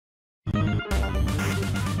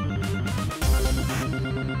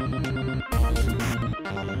Hello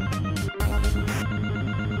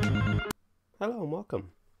and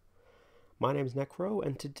welcome. My name's Necro,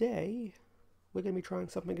 and today we're going to be trying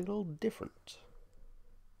something a little different.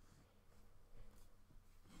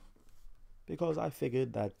 Because I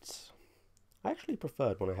figured that I actually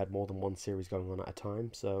preferred when I had more than one series going on at a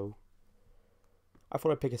time, so I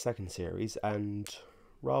thought I'd pick a second series, and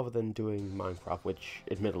rather than doing Minecraft, which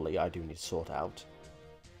admittedly I do need to sort out,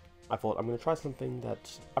 I thought I'm going to try something that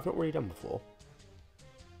I've not really done before.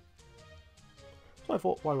 So I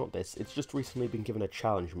thought, why not this? It's just recently been given a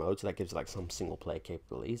challenge mode, so that gives like some single player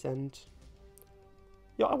capabilities, and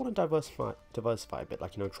yeah, I want to diversify a bit,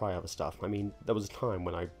 like, you know, try other stuff. I mean, there was a time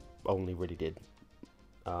when I only really did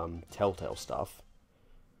Telltale stuff,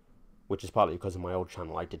 which is partly because of my old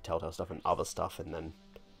channel. I did Telltale stuff and other stuff, and then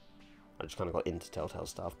I just kind of got into Telltale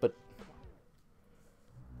stuff. But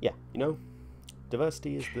yeah, you know,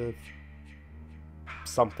 diversity is the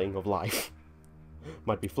something of life.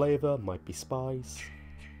 Might be flavor, might be spice.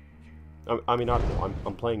 I mean, I don't know.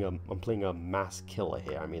 I'm playing a mass killer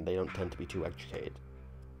here. I mean, they don't tend to be too educated.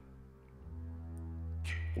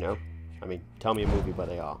 You know, I mean, tell me a movie where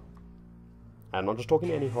they are. And I'm not just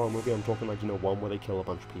talking any horror movie. I'm talking, like, you know, one where they kill a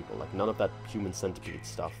bunch of people. Like, none of that human centipede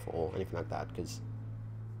stuff or anything like that. Because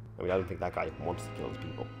I mean, I don't think that guy wants to kill his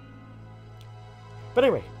people. But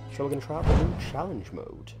anyway, so we're gonna try out the new challenge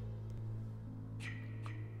mode.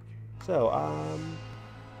 So,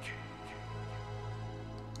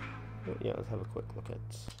 yeah, let's have a quick look at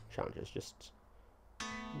challenges, just...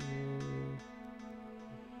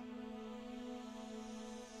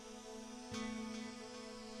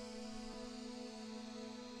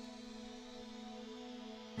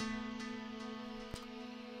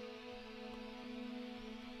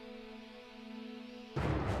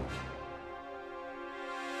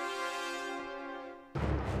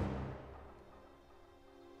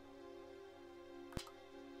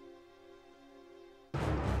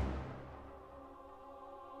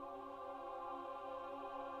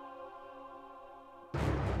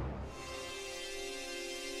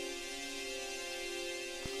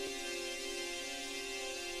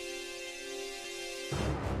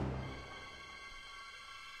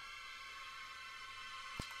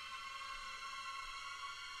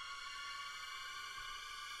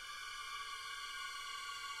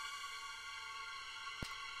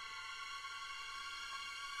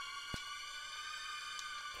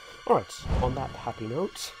 Alright, on that happy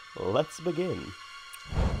note, let's begin.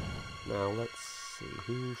 Now, let's see,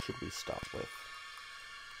 who should we start with?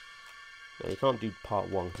 Now, you can't do part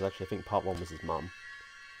 1, because actually I think part 1 was his mum.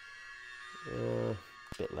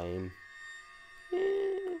 Bit lame.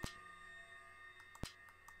 You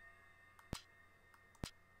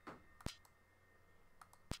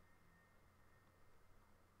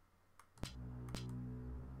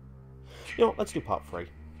know what, let's do part 3.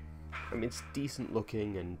 I mean, it's decent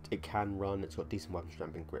looking, and it can run, it's got decent weapon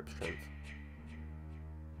strength and grip strength.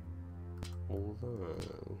 Although...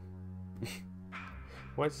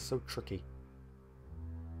 why is it so tricky?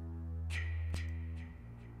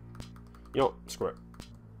 You know what, screw it.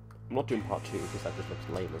 I'm not doing part 2, because that just looks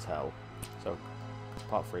lame as hell. So,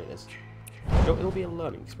 part 3 it is. You know, it'll be a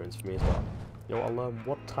learning experience for me as well. You know, I'll learn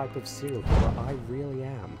what type of serial killer I really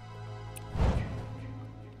am.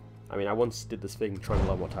 I mean, I once did this thing trying to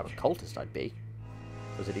learn what type of cultist I'd be. It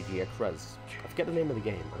was at EGX. I forget the name of the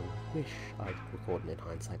game. I wish I'd recorded it in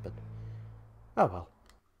hindsight, but... oh well.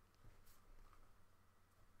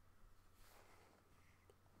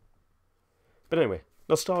 But anyway,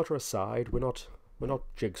 nostalgia aside, we're not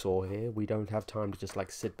Jigsaw here. We don't have time to just, like,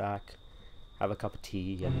 sit back, have a cup of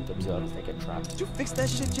tea, and observe as they get trapped. Did you fix that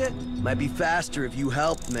shit yet? Might be faster if you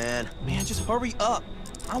helped, man. Man, just hurry up.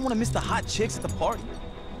 I don't want to miss the hot chicks at the party.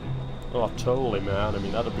 Oh, totally, man. I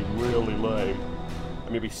mean, that'd be really lame. I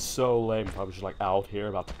mean, it'd be so lame if I was just, like, out here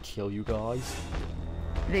about to kill you guys.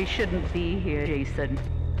 They shouldn't be here, Jason.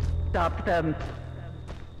 Stop them.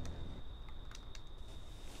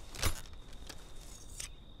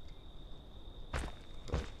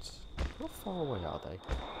 Right. How far away are they?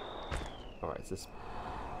 Alright, is this...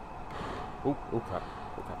 oh crap.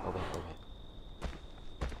 Oh crap, okay.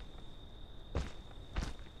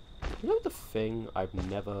 You know the thing I've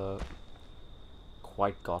never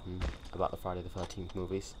quite gotten about the Friday the 13th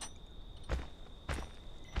movies?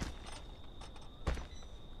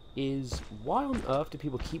 Is why on earth do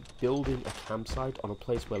people keep building a campsite on a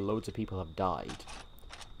place where loads of people have died?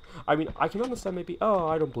 I mean, I can understand maybe, oh,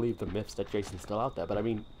 I don't believe the myths that Jason's still out there, but I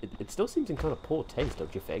mean, it still seems in kind of poor taste,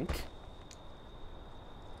 don't you think?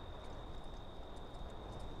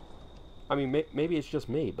 I mean, maybe it's just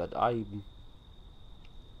me, but I'm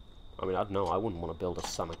I mean, I don't know, I wouldn't want to build a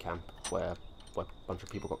summer camp where a bunch of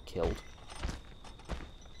people got killed.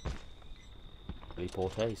 Really poor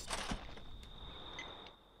taste.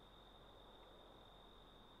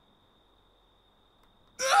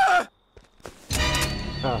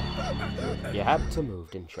 Ah, you had to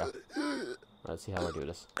move, didn't you? Let's see how I do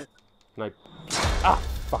this. Can I... Ah!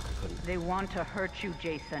 Fuck, I couldn't. They want to hurt you,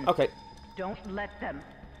 Jason. Okay. Don't let them.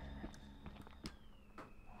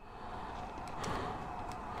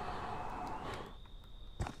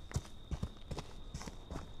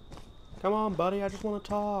 Come on, buddy, I just want to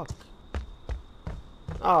talk.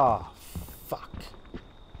 Ah, fuck.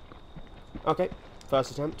 Okay,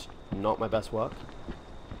 first attempt. Not my best work.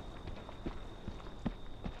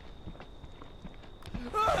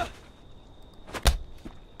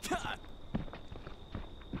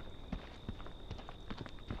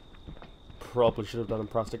 Probably should have done a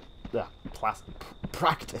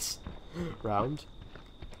practice round.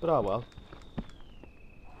 But oh well.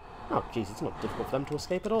 Oh jeez, it's not difficult for them to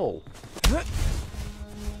escape at all.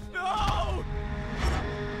 No!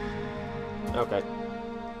 Okay.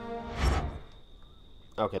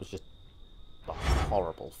 Okay, it was just a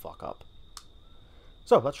horrible fuck up.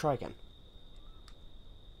 So, let's try again.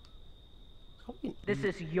 This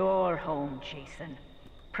is your home, Jason.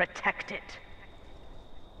 Protect it.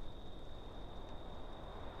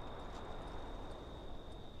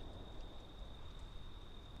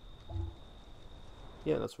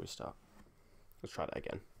 Yeah, let's restart. Let's try that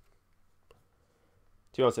again.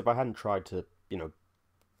 To be honest, if I hadn't tried to, you know,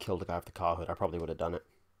 kill the guy with the car hood, I probably would have done it.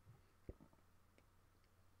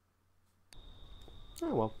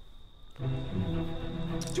 Oh well.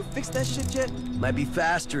 Did you fix that shit yet? Might be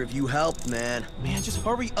faster if you helped, man. Man, just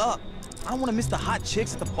hurry up. I don't want to miss the hot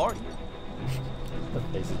chicks at the party. That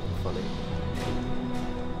face is funny.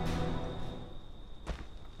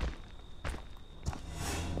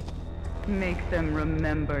 Make them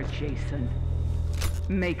remember, Jason.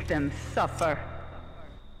 Make them suffer.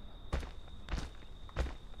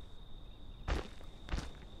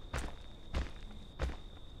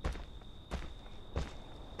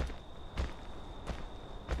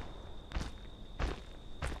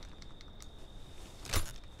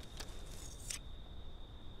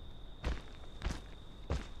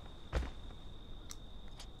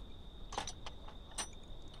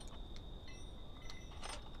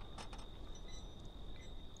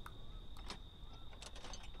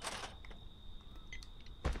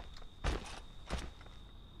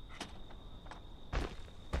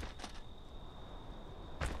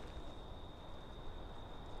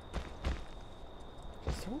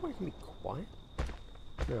 Is there a way I can be quiet?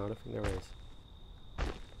 No, I don't think there is.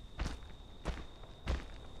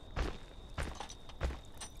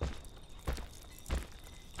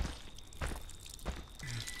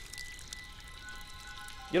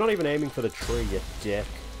 You're not even aiming for the tree, you dick.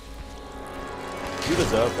 You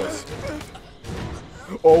deserve this.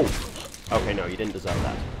 Oh! Okay, no, you didn't deserve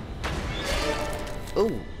that.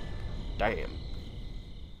 Ooh. Damn.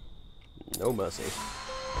 No mercy.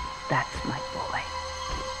 That's my boy.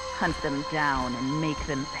 Hunt them down and make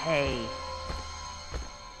them pay.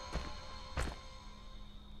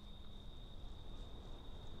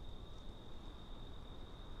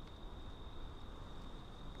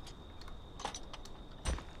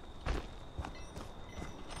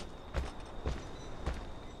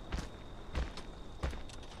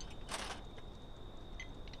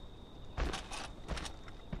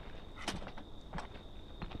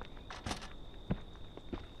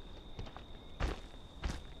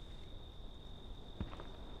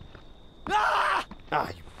 Ah,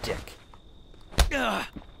 you dick. Oh,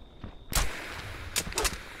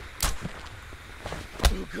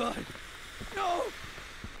 God. No!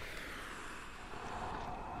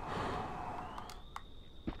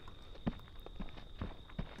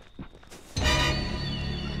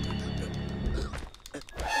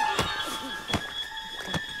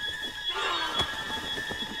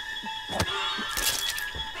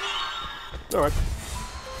 Alright.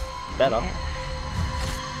 Better.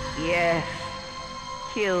 Yes.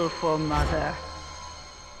 Kill for mother.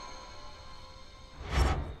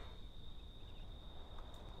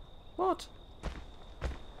 What?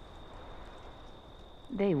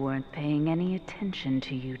 They weren't paying any attention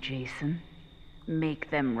to you, Jason.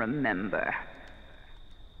 Make them remember.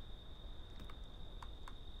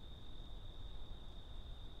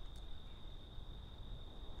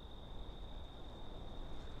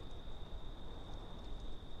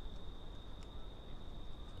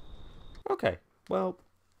 Okay, well...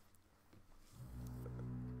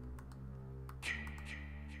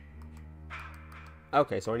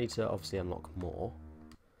 Okay, so I need to obviously unlock more.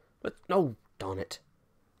 But, no, darn it.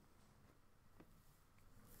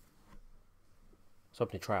 So I'm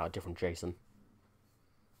going to try out a different Jason.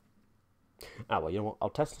 Ah, well, you know what? I'll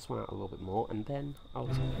test this one out a little bit more, and then I'll...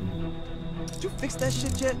 Did you fix that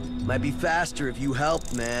shit yet? Might be faster if you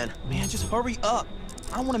helped, man. Man, just hurry up.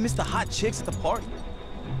 I don't want to miss the hot chicks at the party.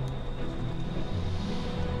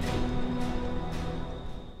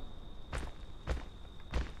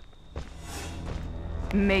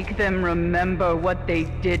 Make them remember what they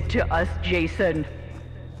did to us, Jason.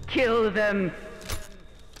 Kill them.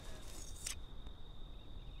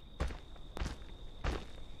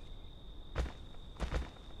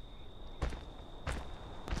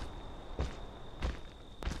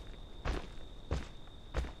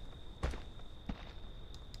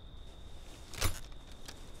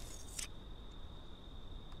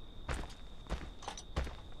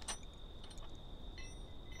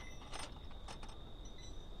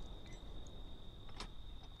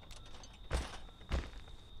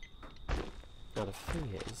 Now the thing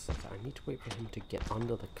is, that I need to wait for him to get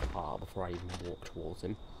under the car before I even walk towards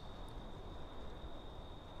him.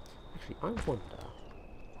 Actually, I wonder...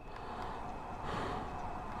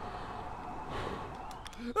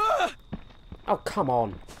 Oh, come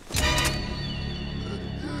on!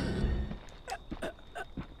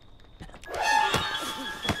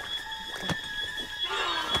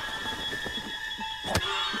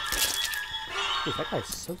 Dude, that guy's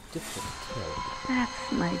so difficult to kill.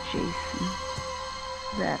 That's my Jason.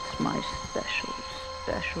 That's my special,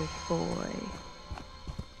 special boy.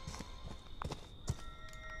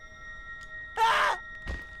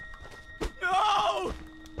 No!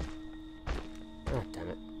 Ah, damn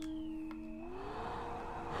it.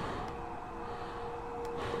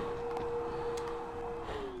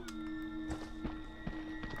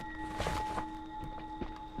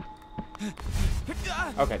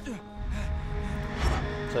 Okay.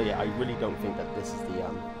 So yeah, I really don't think that this is the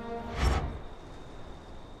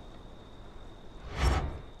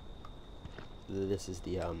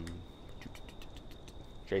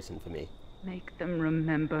Jason for me. Make them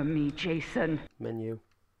remember me, Jason. Menu.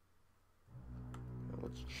 Now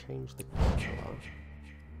let's change the color.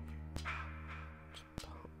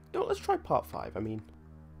 No, let's try part 5. I mean,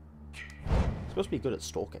 it's supposed to be good at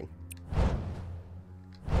stalking.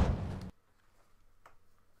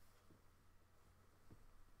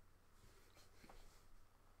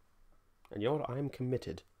 And you know what? I am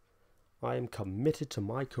committed. I am committed to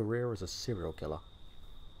my career as a serial killer.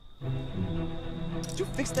 Did you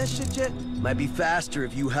fix that shit yet? Might be faster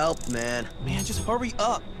if you helped, man. Man, just hurry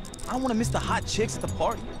up. I don't want to miss the hot chicks at the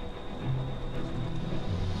party.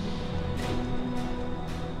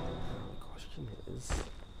 The question is...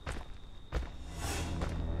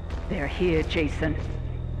 They're here, Jason.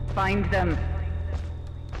 Find them.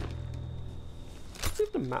 Let's see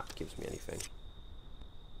if the map gives me anything.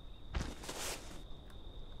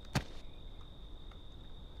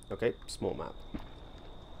 Okay, small map.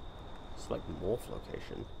 Select morph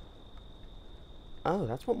location. Oh,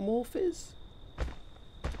 that's what morph is?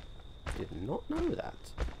 Did not know that.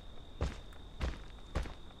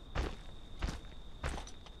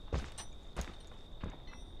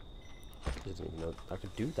 Didn't even know I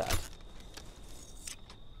could do that.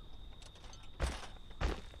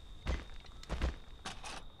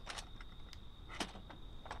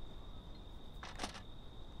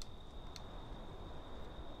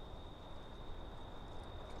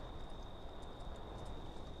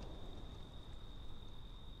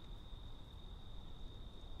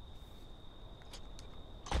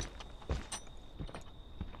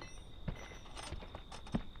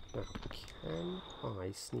 Now, can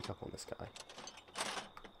I sneak up on this guy?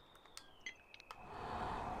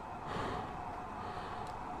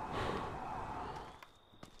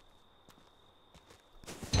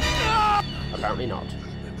 Apparently not.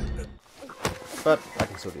 But I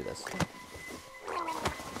can still do this.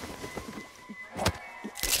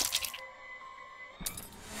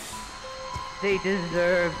 They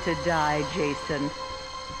deserve to die, Jason.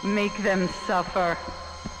 Make them suffer.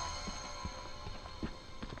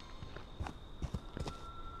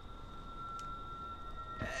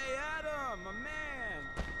 Hey, Adam, my man.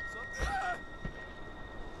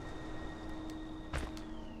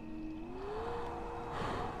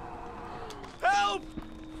 Help!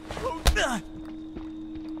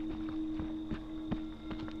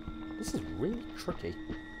 This is really tricky.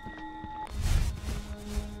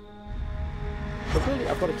 But really,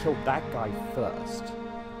 I've got to kill that guy first.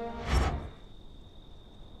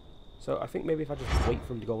 So I think maybe if I just wait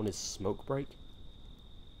for him to go on his smoke break.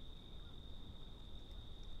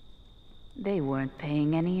 They weren't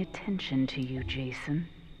paying any attention to you, Jason.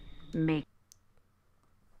 Why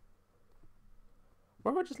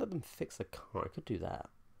don't I just let them fix the car? I could do that.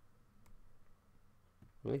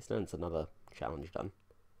 At least then it's another challenge done.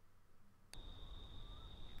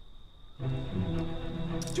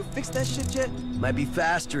 Did you fix that shit yet? Might be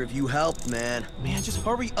faster if you helped, man. Man, just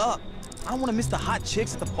hurry up. I don't want to miss the hot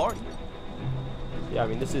chicks at the party. Yeah, I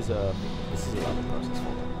mean this is a learning process for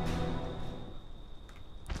me.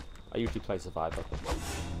 I usually play Survivor.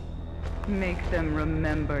 Make them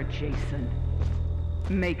remember, Jason.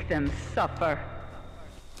 Make them suffer.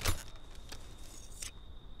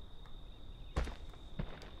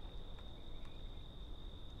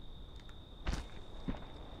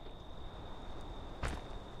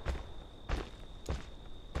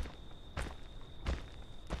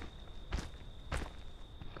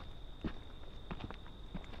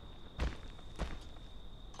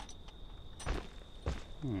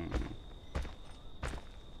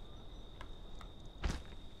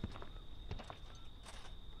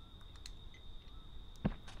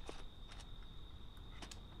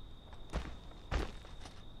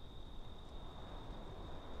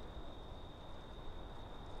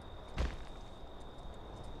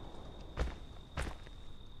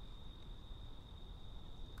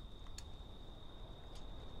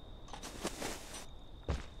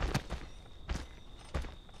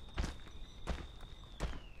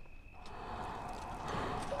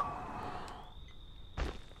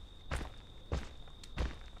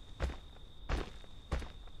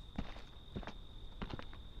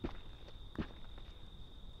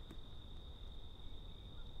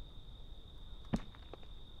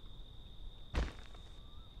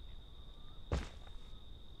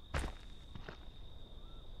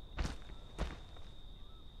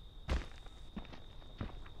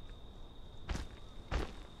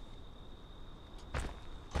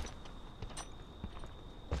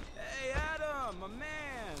 Hey, Adam, my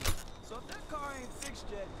man. So if that car ain't fixed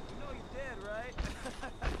yet, you know you're dead, right?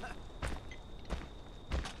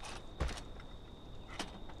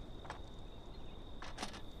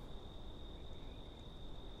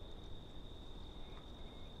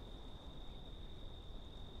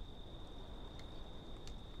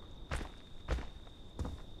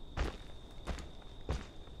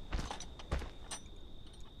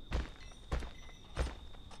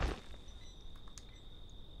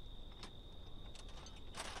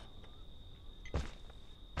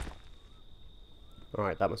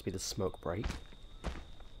 Alright, that must be the smoke break.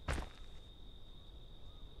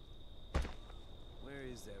 Where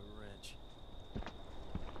is that wrench?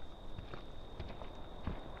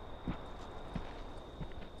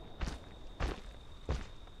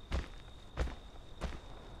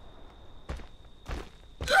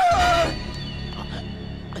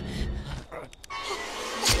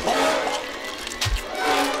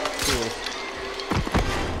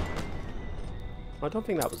 I don't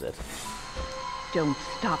think that was it. Don't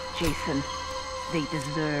stop, Jason. They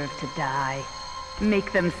deserve to die.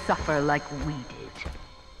 Make them suffer like we did.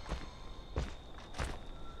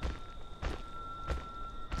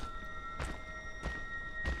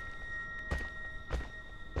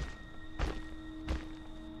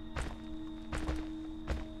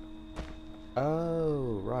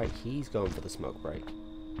 Oh, right, he's going for the smoke break.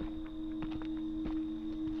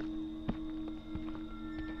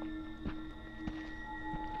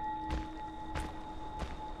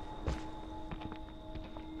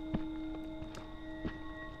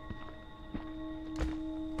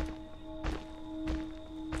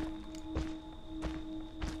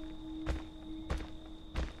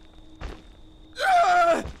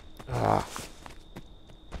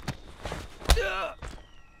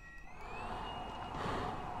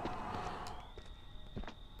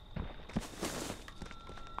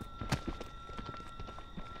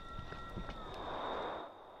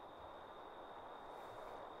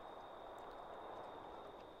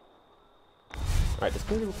 Alright, this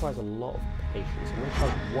clearly requires a lot of patience. I'm going to try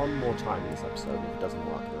one more time in this episode, and if it doesn't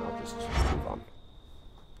work, then I'll just move on.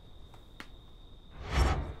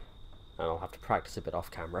 And I'll have to practice a bit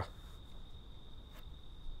off camera.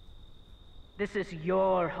 This is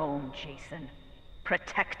your home, Jason.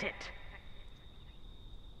 Protect it.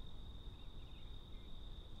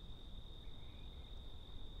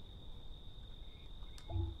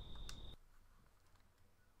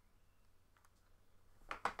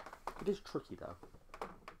 It is tricky, though.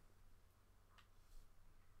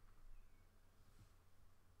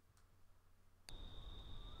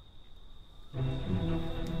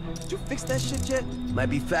 Did you fix that shit yet? Might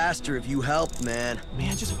be faster if you helped, man.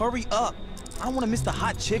 Man, just hurry up. I don't want to miss the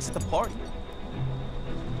hot chicks at the party.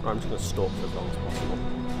 I'm just going to stalk for as long as possible.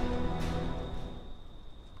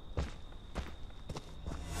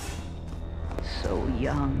 So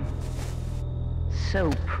young. So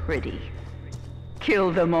pretty.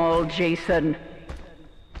 Kill them all, Jason.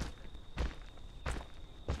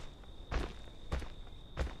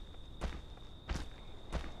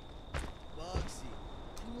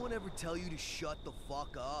 ever tell you to shut the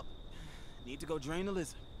fuck up? Need to go drain the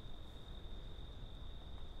lizard.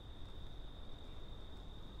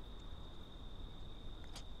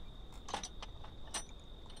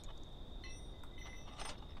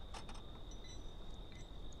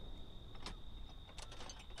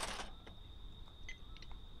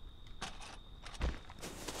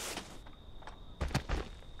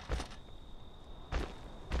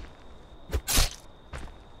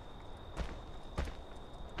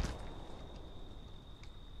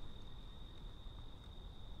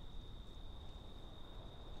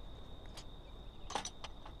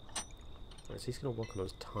 So he's going to work on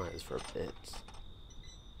those tires for a bit.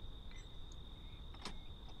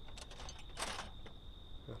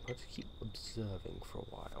 I'm going to keep observing for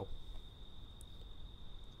a while.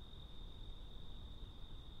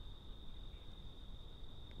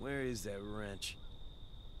 Where is that wrench?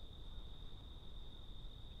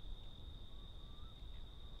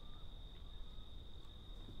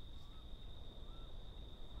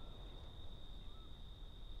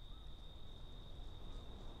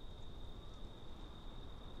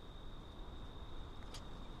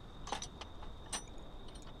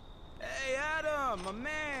 Hey, Adam, my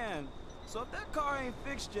man. So if that car ain't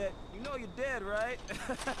fixed yet, you know you're dead, right?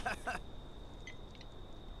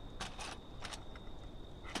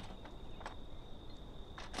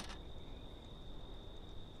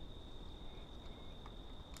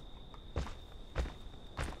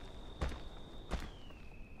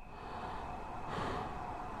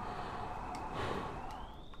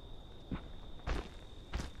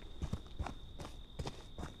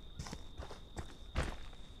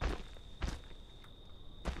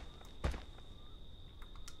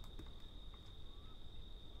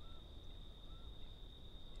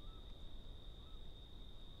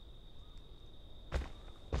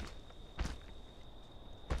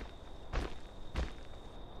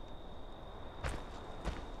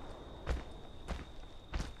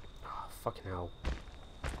 Fucking hell.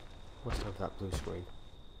 What's time for that blue screen?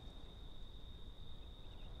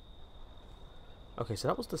 Okay, so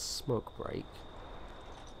that was the smoke break.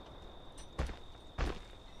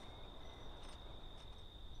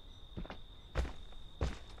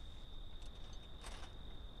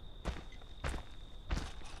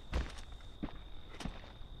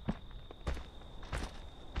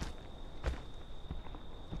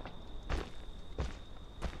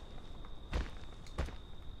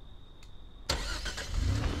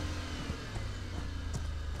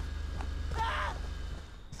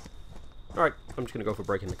 Alright, I'm just gonna go for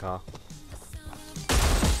breaking the car.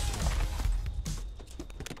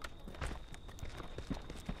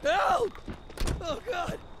 Help! Oh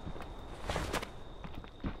god!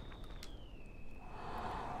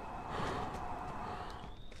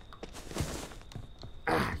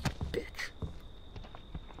 Ah, you bitch.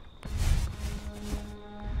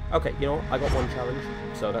 Okay, you know what? I got one challenge,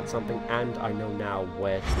 so that's something, and I know now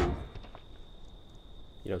where to,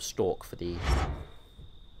 you know, stalk for the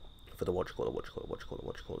what you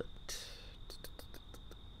call it.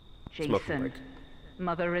 Smoking break. Jason,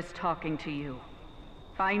 Mother is talking to you.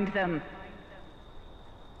 Find them.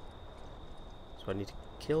 So I need to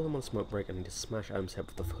kill them on smoke break and I need to smash Adam's head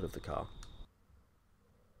with the hood of the car.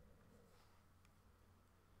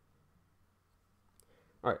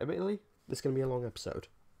 Alright, admittedly, this is going to be a long episode.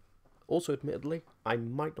 Also, admittedly, I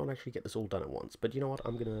might not actually get this all done at once, but you know what,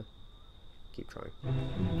 I'm going to keep trying.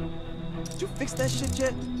 Did you fix that shit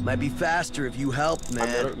yet? Might be faster if you helped,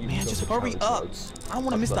 man. Man, just hurry up. I don't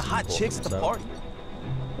want to miss the hot chicks at the party.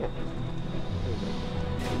 Yeah.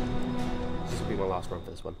 This will be my last run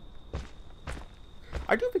for this one.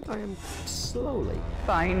 I do think I am slowly.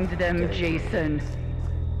 Find them, Jason.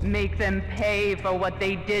 Make them pay for what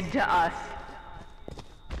they did to us.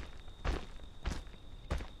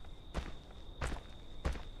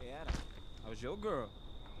 Hey, Adam, how's your girl?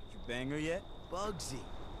 Did you bang her yet? Bugsy,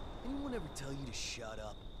 anyone ever tell you to shut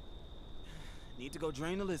up? Need to go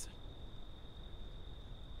drain the lizard.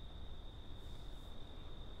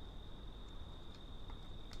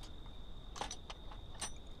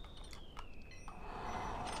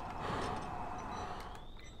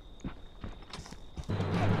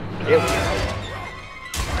 Here we go.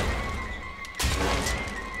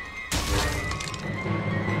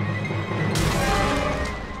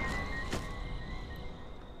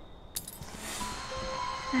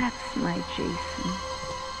 That's my Jason.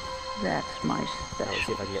 That's my Let's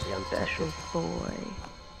see if I can get the special undetected. boy.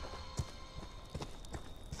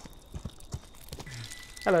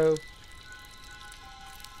 Hello.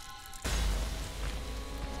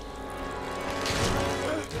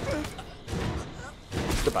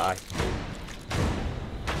 Goodbye.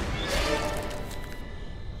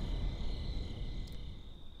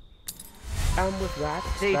 And with that,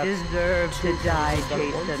 They that's deserve to 2 die, challenges done at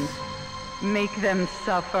Jason. once. Make them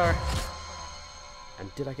suffer.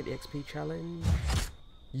 And did I get the XP challenge?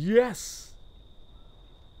 Yes!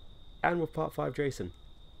 And with part 5, Jason.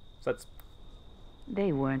 So that's...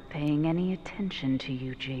 They weren't paying any attention to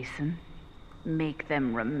you, Jason. Make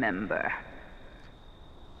them remember.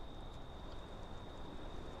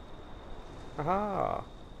 Aha!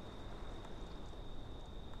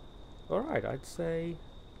 Alright, I'd say...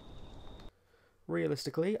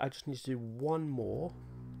 realistically, I just need to do one more,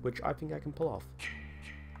 which I think I can pull off.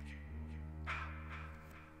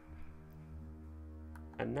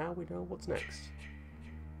 And now we know what's next.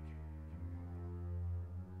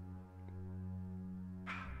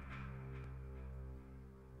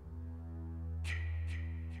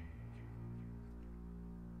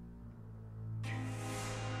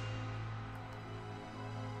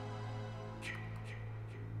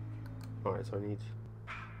 Alright, so I need...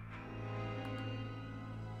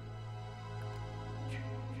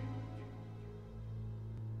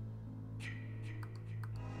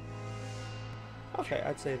 Okay,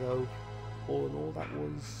 I'd say though, all in all, that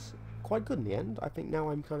was quite good in the end. I think now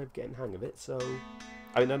I'm kind of getting the hang of it, so...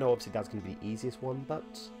 I mean, I know obviously that's going to be the easiest one, but...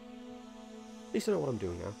 at least I know what I'm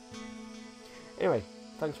doing now. Anyway,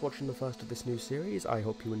 thanks for watching the first of this new series. I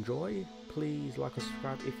hope you enjoy. Please like or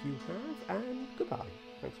subscribe if you have, and goodbye.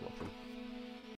 Thanks for watching.